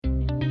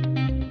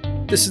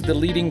This is the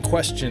Leading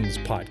Questions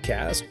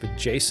podcast with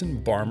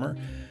Jason Barmer.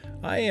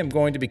 I am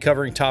going to be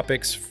covering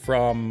topics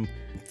from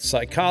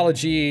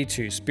psychology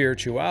to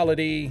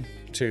spirituality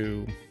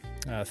to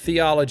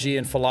theology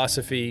and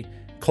philosophy,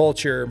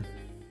 culture,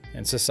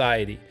 and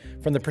society.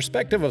 From the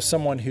perspective of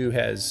someone who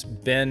has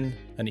been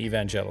an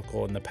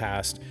evangelical in the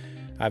past,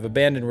 I've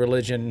abandoned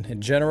religion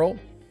in general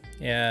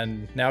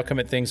and now come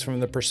at things from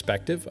the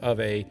perspective of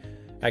an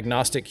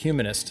agnostic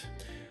humanist.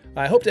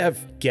 I hope to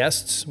have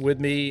guests with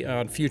me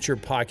on future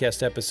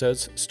podcast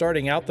episodes.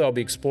 Starting out, though, I'll be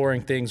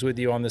exploring things with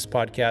you on this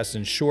podcast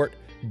in short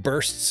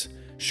bursts,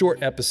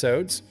 short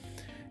episodes.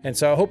 And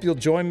so I hope you'll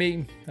join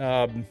me.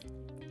 The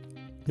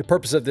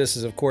purpose of this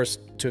is, of course,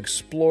 to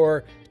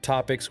explore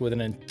topics with an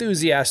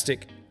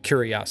enthusiastic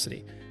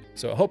curiosity.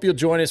 So I hope you'll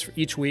join us for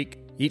each week,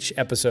 each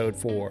episode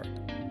for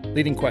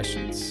Leading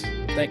Questions.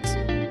 Thanks.